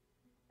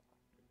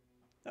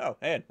 Oh,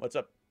 Ann, what's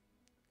up?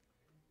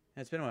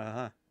 It's been a while,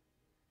 huh?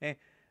 Hey,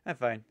 I'm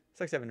fine.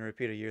 Sucks having to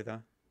repeat a year,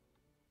 though.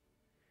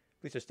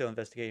 Police are still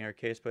investigating our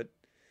case, but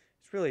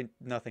it's really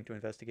nothing to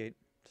investigate.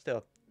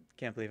 Still,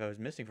 can't believe I was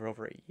missing for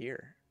over a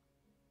year.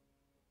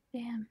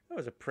 Damn. That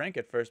was a prank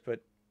at first,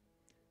 but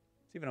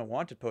it's even a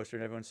wanted poster,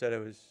 and everyone said it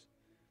was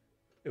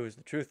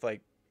the truth.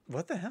 Like,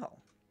 what the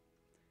hell?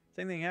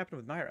 Same thing happened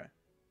with Myra.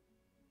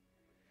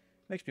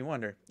 Makes me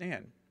wonder,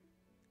 Ann,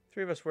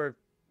 3 of us were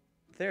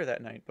there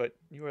that night, but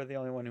you were the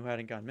only one who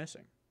hadn't gone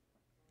missing.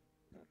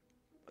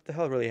 What the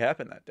hell really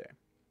happened that day?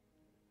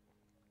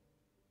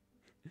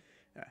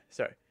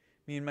 Sorry,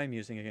 me and my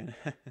musing again.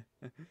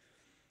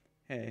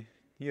 Hey,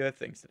 you have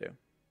things to do.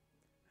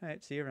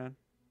 Alright, see you around.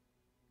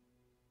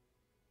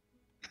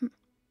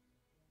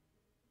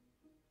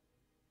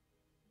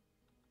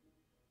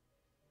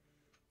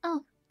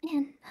 Oh,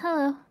 Anne,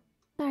 hello.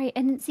 Sorry,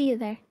 I didn't see you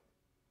there.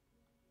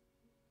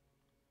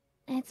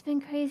 It's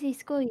been crazy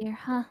school year,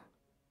 huh?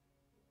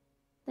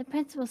 The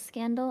principal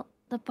scandal,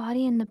 the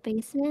body in the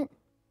basement,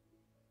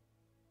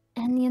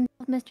 and the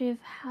unsolved mystery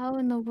of how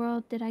in the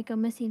world did I go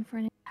missing for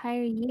an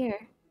entire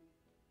year.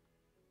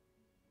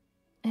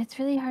 It's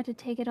really hard to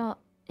take it all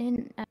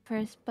in at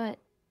first, but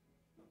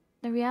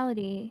the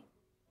reality,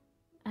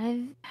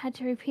 I've had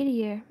to repeat a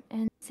year,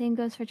 and the same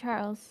goes for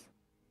Charles.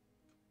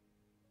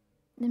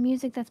 The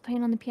music that's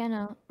playing on the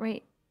piano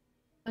right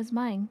was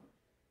mine.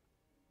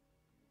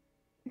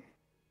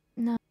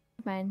 No,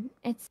 mine.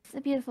 It's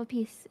a beautiful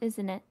piece,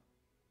 isn't it?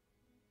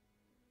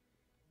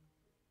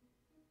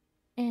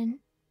 And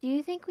do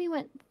you think we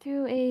went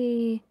through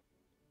a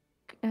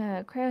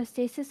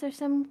cryostasis or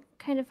some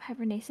kind of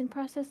hibernation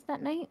process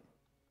that night?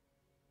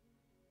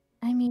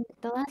 I mean,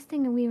 the last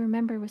thing we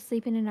remember was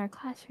sleeping in our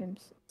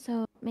classrooms,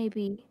 so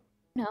maybe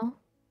no.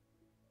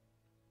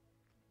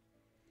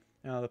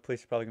 Now the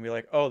police are probably gonna be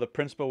like, "Oh, the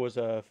principal was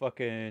a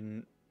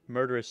fucking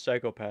murderous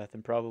psychopath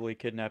and probably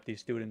kidnapped these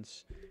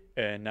students,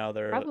 and now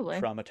they're Probably.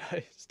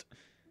 traumatized."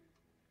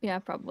 Yeah,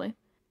 probably.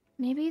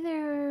 Maybe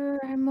there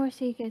are more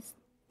secrets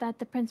that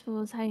the principal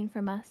was hiding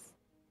from us.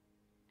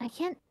 I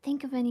can't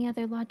think of any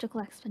other logical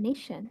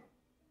explanation.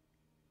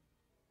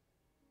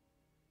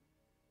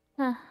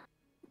 Huh.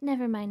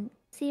 Never mind.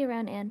 See you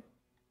around, Anne.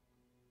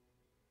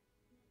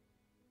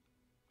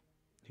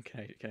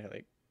 Can I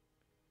like?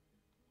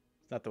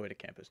 It's not the way to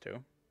campus too.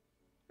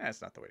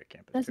 That's not the way to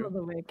campus That's too. not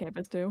the way to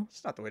campus too.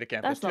 It's not the way to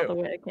campus That's not the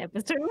too. way to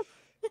campus too.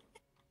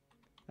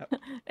 Yep.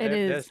 It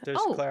is. There's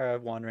Oh, Clara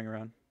wandering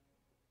around.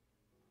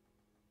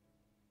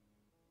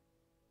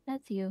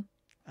 That's you.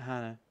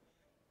 Hannah,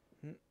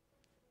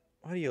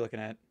 what are you looking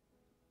at?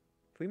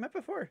 Have we met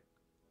before?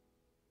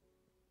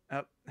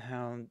 Oh, I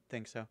don't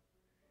think so.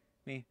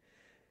 Me.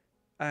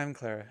 I'm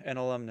Clara, an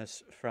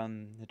alumnus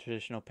from the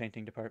traditional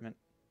painting department.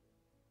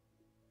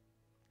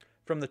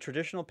 From the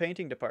traditional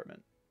painting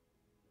department.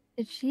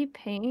 did she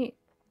paint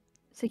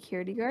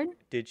security guard?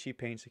 Did she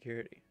paint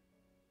security?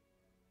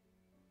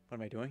 What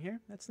am I doing here?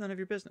 That's none of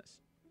your business.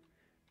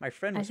 My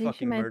friend I was think she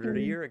fucking might murdered a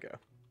be- year ago.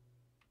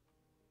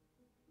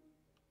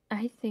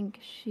 I think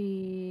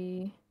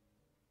she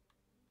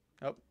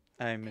Oh,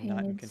 I'm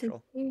not in painted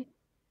control. security.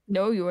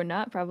 No, you are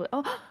not. Probably.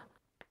 Oh,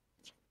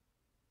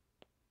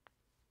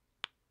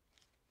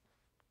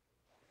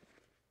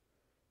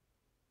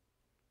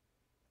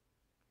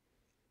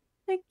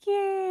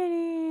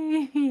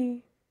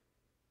 security.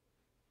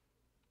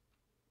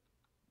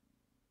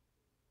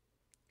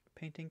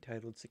 Painting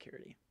titled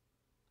Security.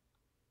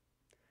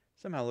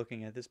 Somehow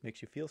looking at this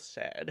makes you feel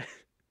sad.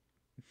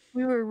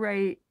 We were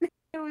right.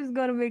 It was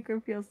gonna make her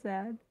feel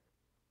sad.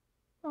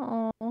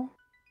 Oh.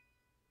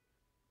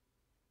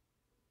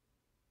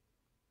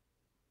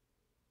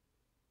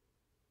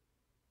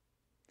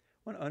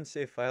 One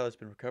unsafe file has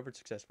been recovered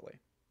successfully.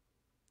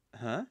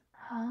 Huh?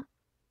 Huh?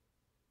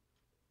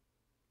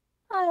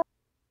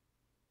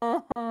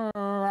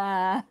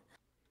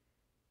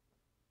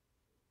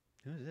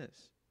 Who is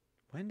this?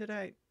 When did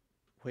I...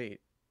 Wait.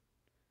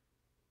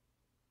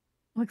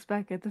 Looks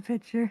back at the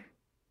picture.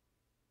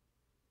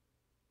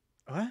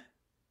 What?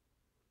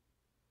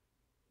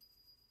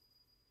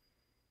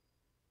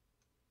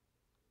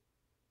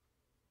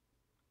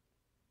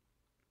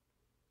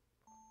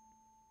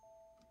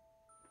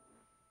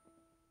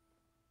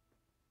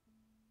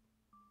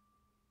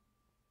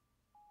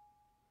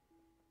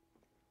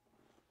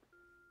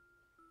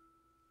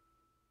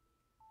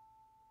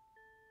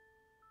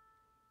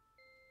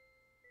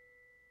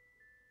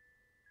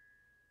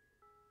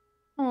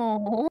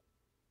 Oh.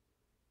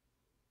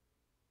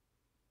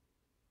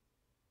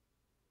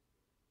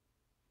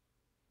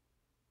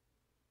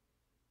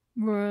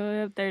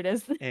 There it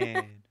is.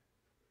 And...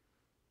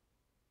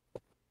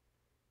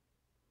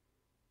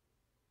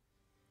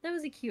 That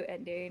was a cute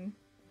ending.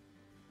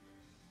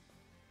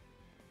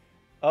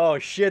 Oh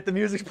shit, the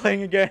music's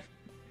playing again.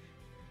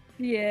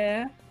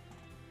 Yeah.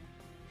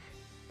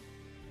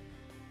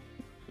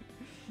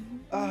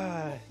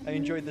 Ah, I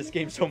enjoyed this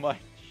game so much.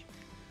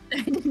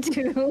 I did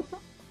too.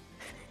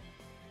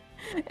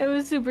 It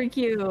was super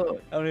cute.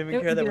 I don't even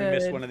It care was that we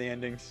missed good. one of the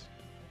endings.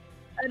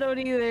 I don't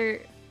either.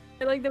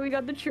 I like that we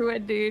got the true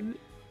ending.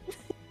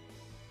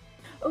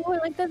 Oh, I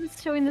like that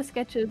it's showing the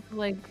sketches,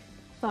 like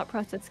thought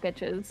process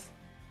sketches.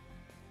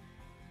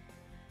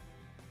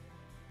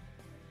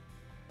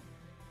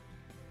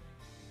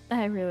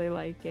 I really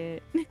like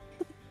it.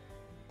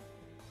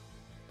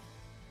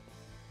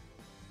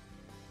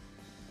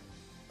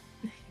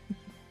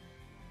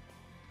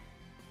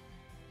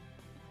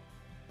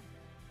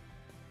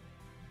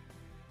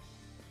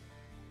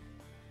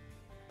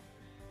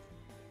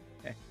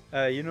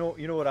 You know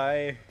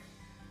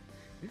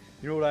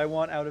what I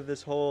want out of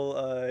this whole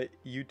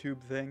YouTube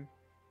thing?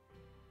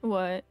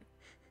 What?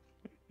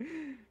 I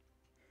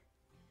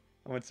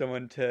want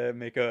someone to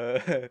make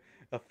a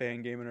a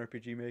fan game in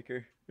RPG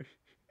Maker.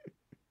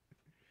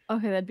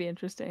 Okay, that'd be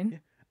interesting.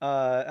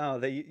 Oh,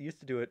 they used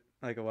to do it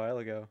like a while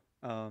ago.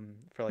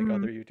 For like Mhm.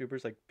 other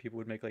YouTubers, like people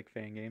would make like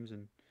fan games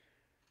and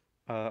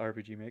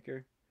RPG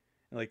Maker,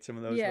 and like some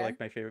of those were Yeah. like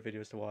my favorite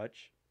videos to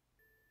watch.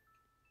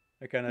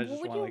 I kind of What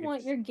just would want you like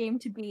want your game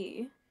to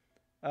be?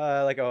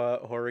 like a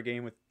horror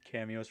game with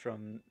cameos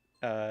from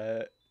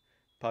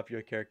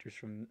popular characters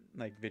from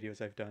like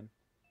videos I've done.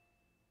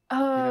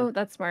 Oh,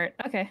 that's smart.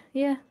 Okay,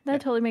 yeah, that Yeah.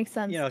 totally makes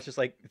sense. You know, it's just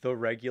like the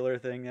regular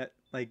thing that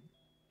like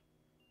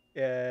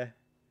yeah.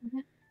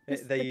 Yeah, eh,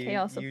 just that the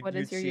chaos of you'd- what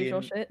is you'd your see usual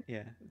in- shit.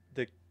 Yeah,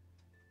 the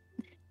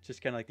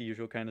just kind of like the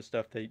usual kind of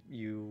stuff that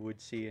you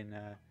would see in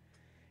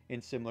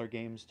in similar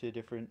games to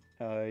different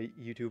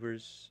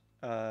YouTubers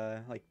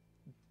like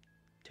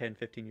 10,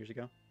 15 years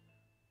ago.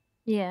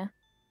 Yeah.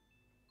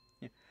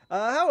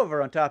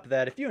 However, on top of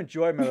that, if you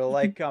enjoyed, remember to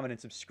like, comment, and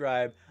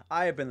subscribe.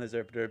 I have been the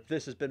Zerpter.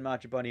 This has been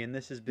Matcha Bunny, and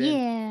this has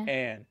been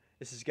Anne.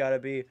 This has got to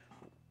be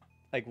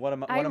like one of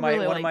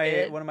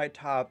my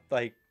top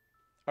like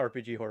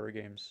RPG horror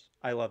games.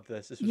 I love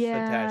this. This was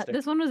fantastic.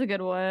 This one was a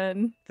good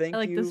one. Thank I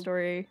like you. the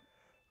story.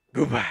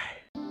 Goodbye.